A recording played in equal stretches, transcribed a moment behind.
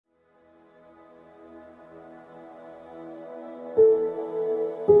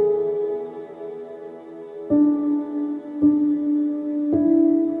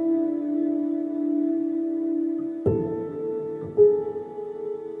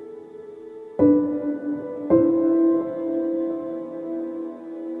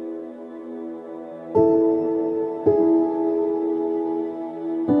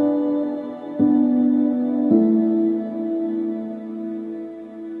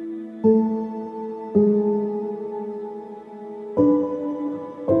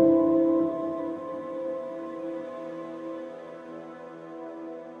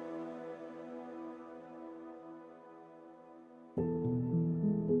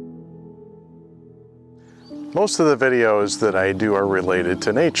Most of the videos that I do are related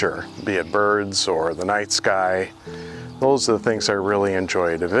to nature, be it birds or the night sky. Those are the things I really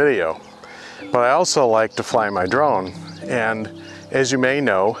enjoy to video. But I also like to fly my drone, and as you may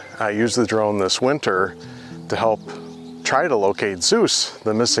know, I used the drone this winter to help try to locate Zeus,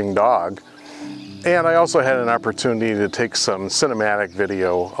 the missing dog. And I also had an opportunity to take some cinematic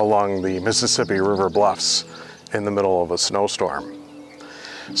video along the Mississippi River bluffs in the middle of a snowstorm.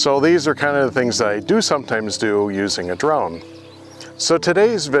 So these are kind of the things that I do sometimes do using a drone. So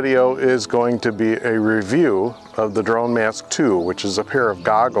today's video is going to be a review of the DroneMask 2, which is a pair of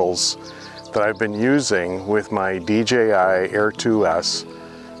goggles that I've been using with my DJI Air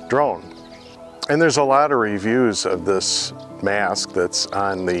 2S drone. And there's a lot of reviews of this mask that's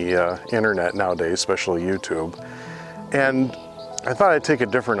on the internet nowadays, especially YouTube. And I thought I'd take a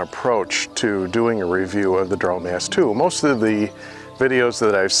different approach to doing a review of the DroneMask 2. Most of the videos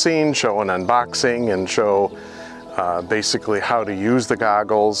that I've seen show an unboxing and show basically how to use the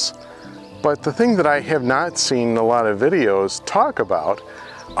goggles. But the thing that I have not seen a lot of videos talk about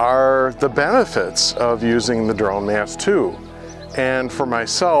are the benefits of using the DroneMask 2. And for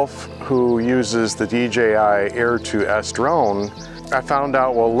myself, who uses the DJI Air 2S drone, I found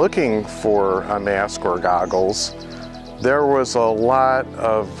out while looking for a mask or goggles, there was a lot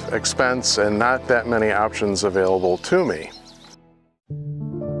of expense and not that many options available to me.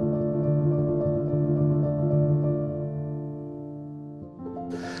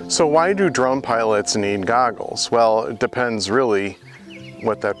 So why do drone pilots need goggles? Well, it depends really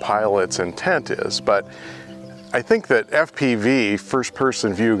what that pilot's intent is, but I think that FPV,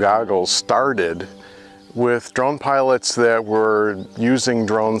 first-person view goggles, started with drone pilots that were using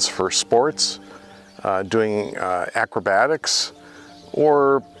drones for sports, doing acrobatics,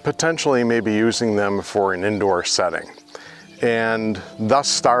 or potentially maybe using them for an indoor setting. And thus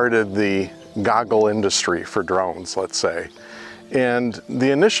started the goggle industry for drones, let's say. And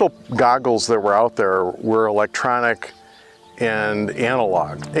the initial goggles that were out there were electronic and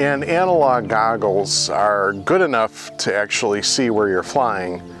analog. And analog goggles are good enough to actually see where you're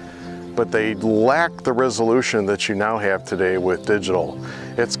flying, but they lack the resolution that you now have today with digital.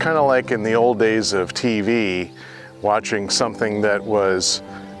 It's kind of like in the old days of TV, watching something that was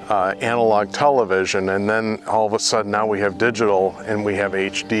analog television, and then all of a sudden now we have digital and we have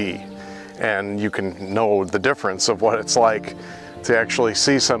HD. And you can know the difference of what it's like to actually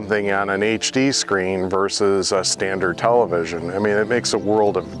see something on an HD screen versus a standard television. I mean, it makes a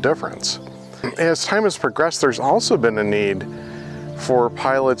world of difference. As time has progressed, there's also been a need for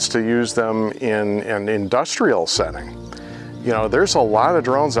pilots to use them in an industrial setting. You know, there's a lot of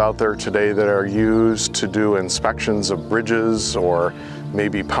drones out there today that are used to do inspections of bridges or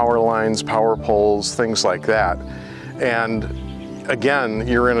maybe power lines, power poles, things like that. And again,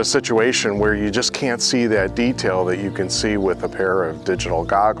 you're in a situation where you just can't see that detail that you can see with a pair of digital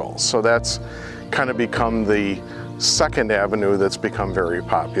goggles. So that's kind of become the second avenue that's become very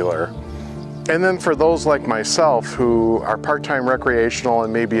popular. And then for those like myself who are part-time recreational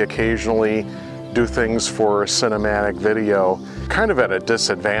and maybe occasionally do things for cinematic video, kind of at a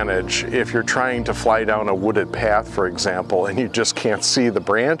disadvantage if you're trying to fly down a wooded path, for example, and you just can't see the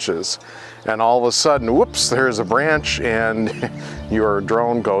branches. And all of a sudden, whoops, there's a branch and your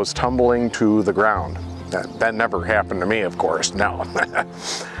drone goes tumbling to the ground. That never happened to me, of course, no.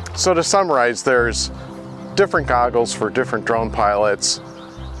 So to summarize, there's different goggles for different drone pilots,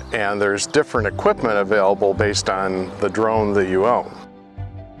 and there's different equipment available based on the drone that you own.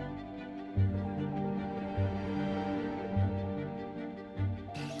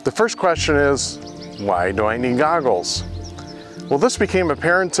 The first question is, why do I need goggles? Well, this became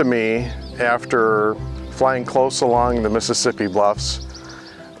apparent to me after flying close along the Mississippi bluffs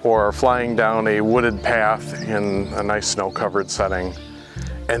or flying down a wooded path in a nice snow-covered setting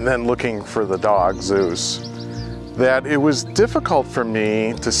and then looking for the dog, Zeus, that it was difficult for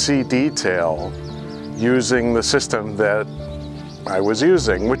me to see detail using the system that I was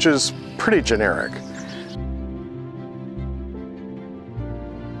using, which is pretty generic.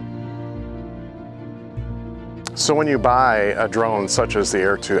 So when you buy a drone such as the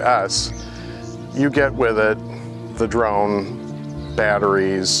Air 2S, you get with it the drone,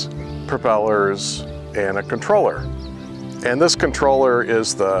 batteries, propellers, and a controller. And this controller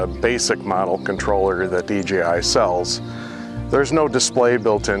is the basic model controller that DJI sells. There's no display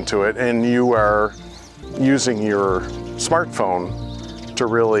built into it, and you are using your smartphone to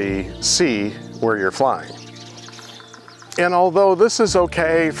really see where you're flying. And although this is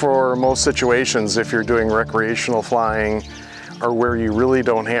okay for most situations if you're doing recreational flying or where you really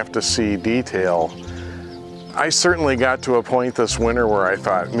don't have to see detail, I certainly got to a point this winter where I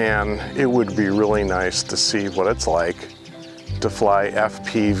thought, man, it would be really nice to see what it's like to fly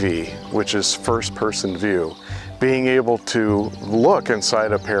FPV, which is first person view. Being able to look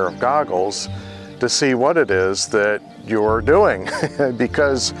inside a pair of goggles to see what it is that you're doing.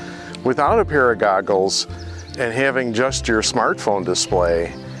 Because without a pair of goggles and having just your smartphone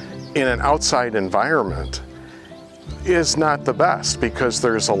display in an outside environment is not the best, because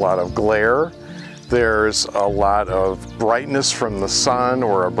there's a lot of glare, there's a lot of brightness from the sun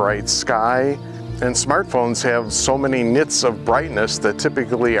or a bright sky, and smartphones have so many nits of brightness that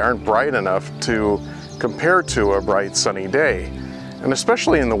typically aren't bright enough to compare to a bright sunny day. And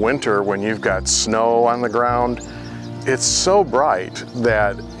especially in the winter when you've got snow on the ground, it's so bright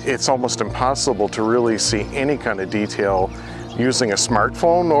that it's almost impossible to really see any kind of detail using a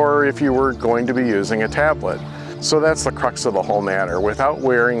smartphone, or if you were going to be using a tablet. So that's the crux of the whole matter. Without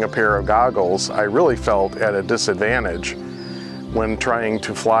wearing a pair of goggles, I really felt at a disadvantage when trying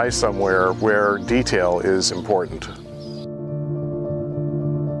to fly somewhere where detail is important.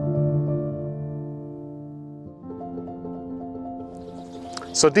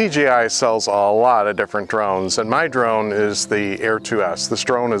 So DJI sells a lot of different drones, and my drone is the Air 2S. This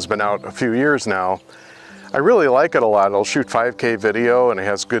drone has been out a few years now. I really like it a lot. It'll shoot 5K video and it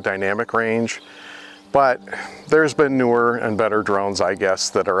has good dynamic range. But there's been newer and better drones, I guess,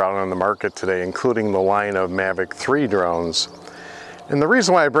 that are out on the market today, including the line of Mavic 3 drones. And the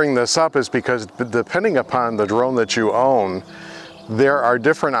reason why I bring this up is because depending upon the drone that you own, there are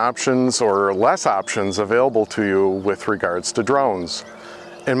different options or less options available to you with regards to drones.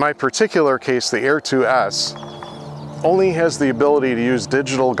 In my particular case, the Air 2S only has the ability to use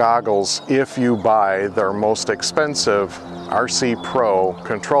digital goggles if you buy their most expensive RC Pro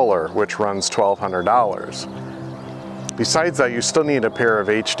controller, which runs $1,200. Besides that, you still need a pair of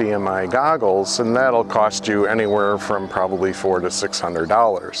HDMI goggles, and that'll cost you anywhere from probably $400 to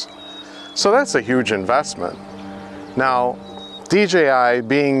 $600. So that's a huge investment. Now, DJI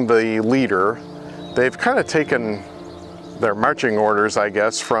being the leader, they've kind of taken their marching orders, I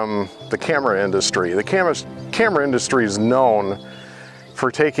guess, from the camera industry. The camera industry is known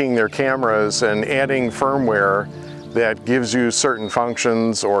for taking their cameras and adding firmware that gives you certain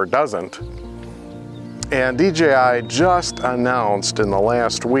functions or doesn't. And DJI just announced in the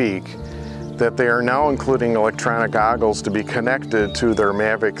last week that they are now including electronic goggles to be connected to their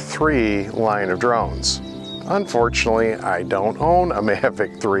Mavic 3 line of drones. Unfortunately, I don't own a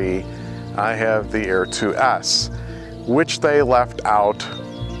Mavic 3. I have the Air 2S, which they left out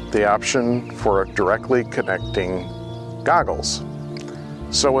the option for directly connecting goggles.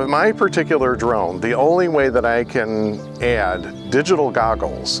 So with my particular drone, the only way that I can add digital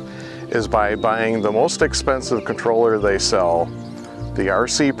goggles is by buying the most expensive controller they sell, the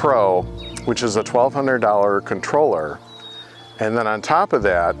RC Pro, which is a $1,200 controller. And then on top of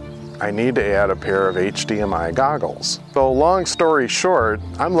that, I need to add a pair of HDMI goggles. So long story short,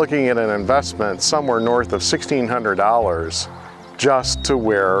 I'm looking at an investment somewhere north of $1,600 just to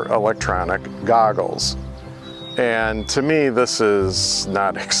wear electronic goggles. And to me, this is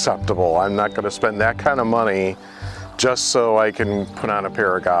not acceptable. I'm not going to spend that kind of money just so I can put on a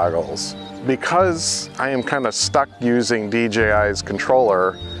pair of goggles. Because I am kind of stuck using DJI's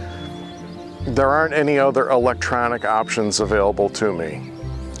controller, there aren't any other electronic options available to me.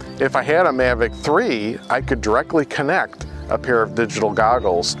 If I had a Mavic 3, I could directly connect a pair of digital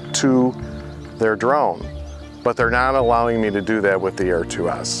goggles to their drone, but they're not allowing me to do that with the Air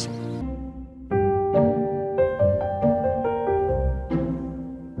 2S.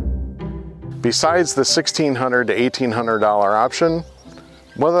 Besides the $1,600 to $1,800 option,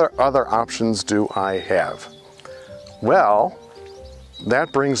 what other options do I have? Well,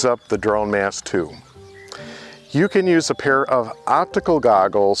 that brings up the DroneMask 2. You can use a pair of optical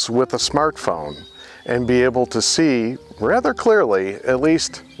goggles with a smartphone and be able to see rather clearly, at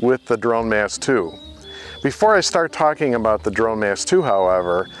least with the DroneMask 2. Before I start talking about the DroneMask 2,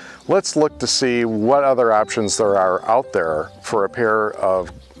 however, let's look to see what other options there are out there for a pair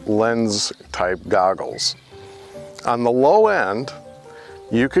of lens type goggles. On the low end,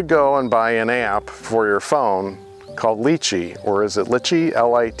 you could go and buy an app for your phone called Litchi, or is it Litchi,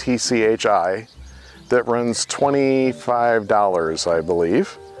 L-I-T-C-H-I, that runs $25, I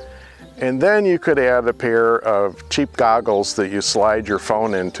believe. And then you could add a pair of cheap goggles that you slide your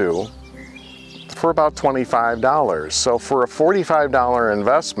phone into for about $25. So for a $45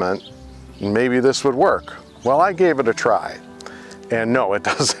 investment, maybe this would work. Well, I gave it a try. And no, it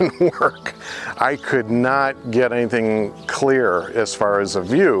doesn't work. I could not get anything clear as far as a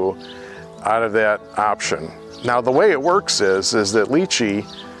view out of that option. Now, the way it works is that Litchi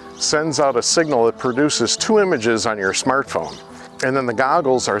sends out a signal that produces two images on your smartphone. And then the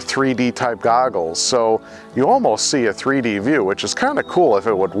goggles are 3D type goggles, so you almost see a 3D view, which is kind of cool if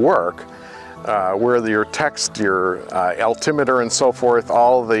it would work, where your text, your altimeter and so forth,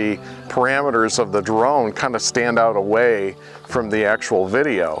 all the parameters of the drone kind of stand out away from the actual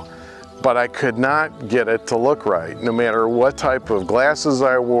video. But I could not get it to look right, no matter what type of glasses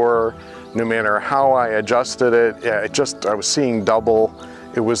I wore, no matter how I adjusted it. I was seeing double.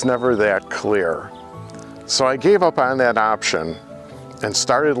 It was never that clear. So I gave up on that option and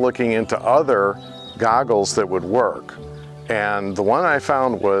started looking into other goggles that would work. And the one I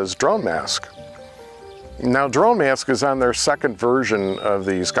found was DroneMask. Now DroneMask is on their second version of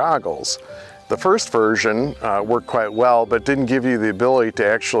these goggles. The first version worked quite well, but didn't give you the ability to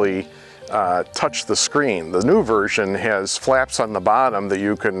actually touch the screen. The new version has flaps on the bottom that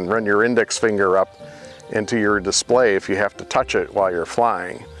you can run your index finger up into your display if you have to touch it while you're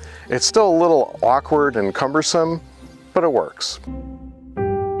flying. It's still a little awkward and cumbersome, but it works.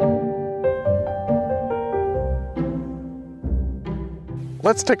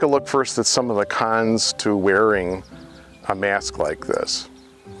 Let's take a look first at some of the cons to wearing a mask like this.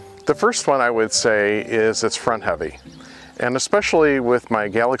 The first one I would say is it's front heavy. And especially with my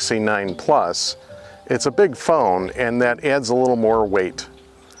Galaxy 9 Plus, it's a big phone and that adds a little more weight.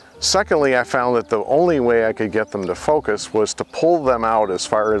 Secondly, I found that the only way I could get them to focus was to pull them out as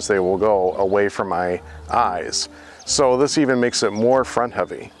far as they will go away from my eyes. So this even makes it more front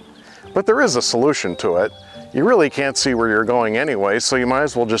heavy. But there is a solution to it. You really can't see where you're going anyway, so you might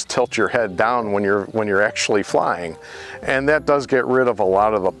as well just tilt your head down when you're actually flying. And that does get rid of a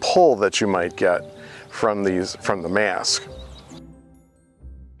lot of the pull that you might get from the mask.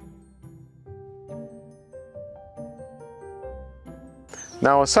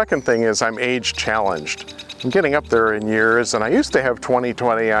 Now a second thing is I'm age challenged. I'm getting up there in years, and I used to have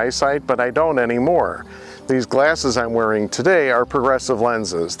 20/20 eyesight, but I don't anymore. These glasses I'm wearing today are progressive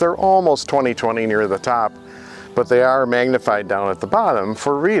lenses. They're almost 20/20 near the top, but they are magnified down at the bottom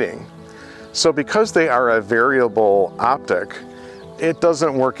for reading. So because they are a variable optic, it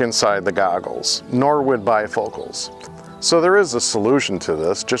doesn't work inside the goggles, nor would bifocals. So there is a solution to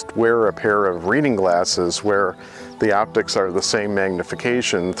this. Just wear a pair of reading glasses where the optics are the same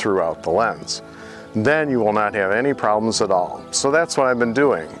magnification throughout the lens. Then you will not have any problems at all. So that's what I've been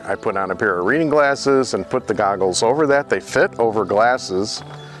doing. I put on a pair of reading glasses and put the goggles over that. They fit over glasses.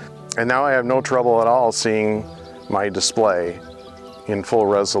 And now I have no trouble at all seeing my display in full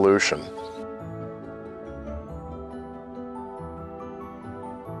resolution.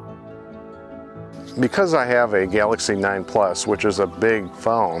 Because I have a Galaxy 9 Plus, which is a big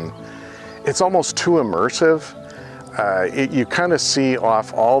phone, it's almost too immersive. You kind of see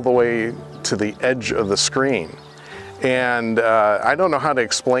off all the way to the edge of the screen. And I don't know how to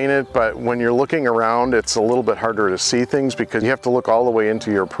explain it, but when you're looking around, it's a little bit harder to see things because you have to look all the way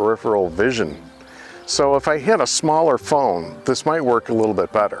into your peripheral vision. So if I had a smaller phone, this might work a little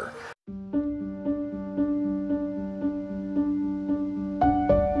bit better.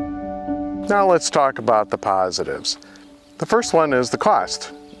 Now let's talk about the positives. The first one is the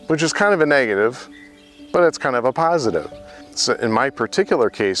cost, which is kind of a negative, but it's kind of a positive. So in my particular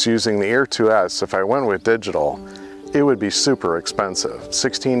case, using the Air 2S, if I went with digital, it would be super expensive,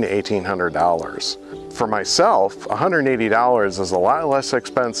 $1,600 to $1,800. For myself, $180 is a lot less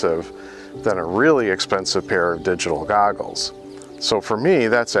expensive than a really expensive pair of digital goggles. So for me,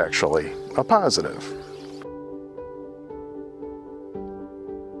 that's actually a positive.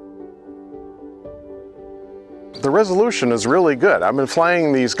 The resolution is really good. I've been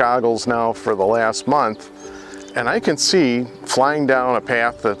flying these goggles now for the last month, and I can see flying down a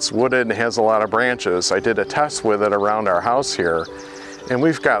path that's wooded and has a lot of branches. I did a test with it around our house here, and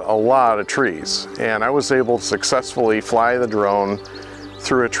we've got a lot of trees. And I was able to successfully fly the drone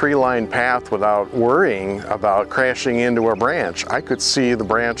through a tree-lined path without worrying about crashing into a branch. I could see the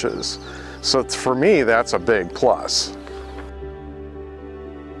branches. So for me, that's a big plus.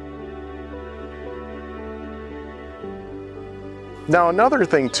 Now another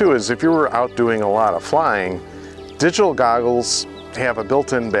thing too is if you were out doing a lot of flying, digital goggles have a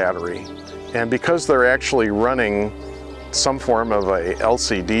built-in battery, and because they're actually running some form of a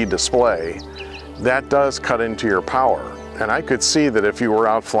LCD display, that does cut into your power. And I could see that if you were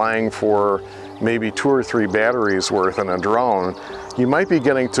out flying for maybe 2 or 3 batteries worth in a drone, you might be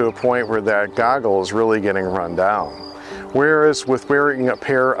getting to a point where that goggle is really getting run down. Whereas with wearing a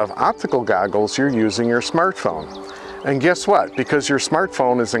pair of optical goggles, you're using your smartphone. And guess what? Because your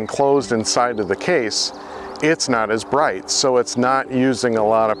smartphone is enclosed inside of the case, it's not as bright, so it's not using a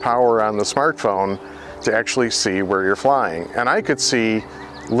lot of power on the smartphone to actually see where you're flying. And I could see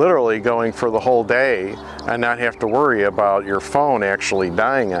literally going for the whole day and not have to worry about your phone actually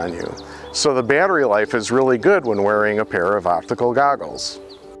dying on you. So the battery life is really good when wearing a pair of optical goggles.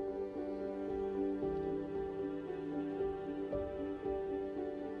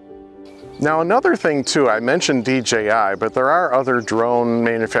 Now another thing too, I mentioned DJI, but there are other drone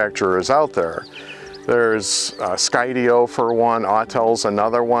manufacturers out there. There's Skydio for one, Optical's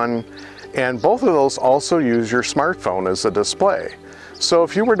another one, and both of those also use your smartphone as a display. So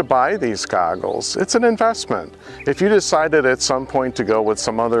if you were to buy these goggles, it's an investment. If you decided at some point to go with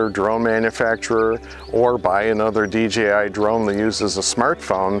some other drone manufacturer or buy another DJI drone that uses a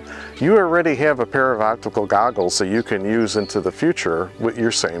smartphone, you already have a pair of optical goggles that you can use into the future with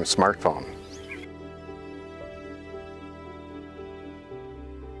your same smartphone.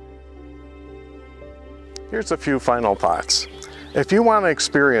 Here's a few final thoughts. If you want to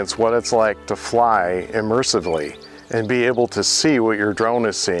experience what it's like to fly immersively and be able to see what your drone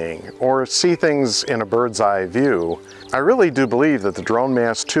is seeing, or see things in a bird's eye view, I really do believe that the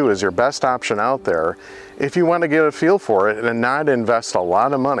DroneMask 2 is your best option out there if you want to get a feel for it and not invest a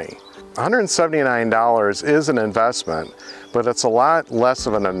lot of money. $179 is an investment, but it's a lot less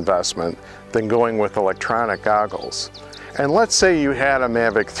of an investment than going with electronic goggles. And let's say you had a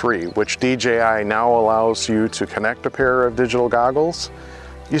Mavic 3, which DJI now allows you to connect a pair of digital goggles.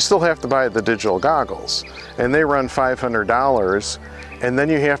 You still have to buy the digital goggles, and they run $500, and then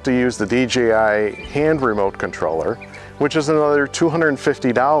you have to use the DJI hand remote controller, which is another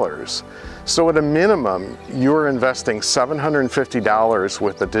 $250. So at a minimum, you're investing $750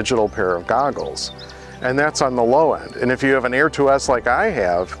 with a digital pair of goggles, and that's on the low end. And if you have an Air 2S like I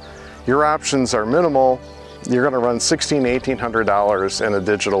have, your options are minimal. You're going to run $1,600, $1,800 in a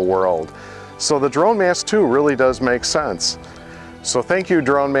digital world. So the DroneMask 2 really does make sense. So thank you,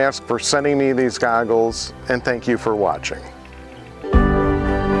 DroneMask, for sending me these goggles, and thank you for watching.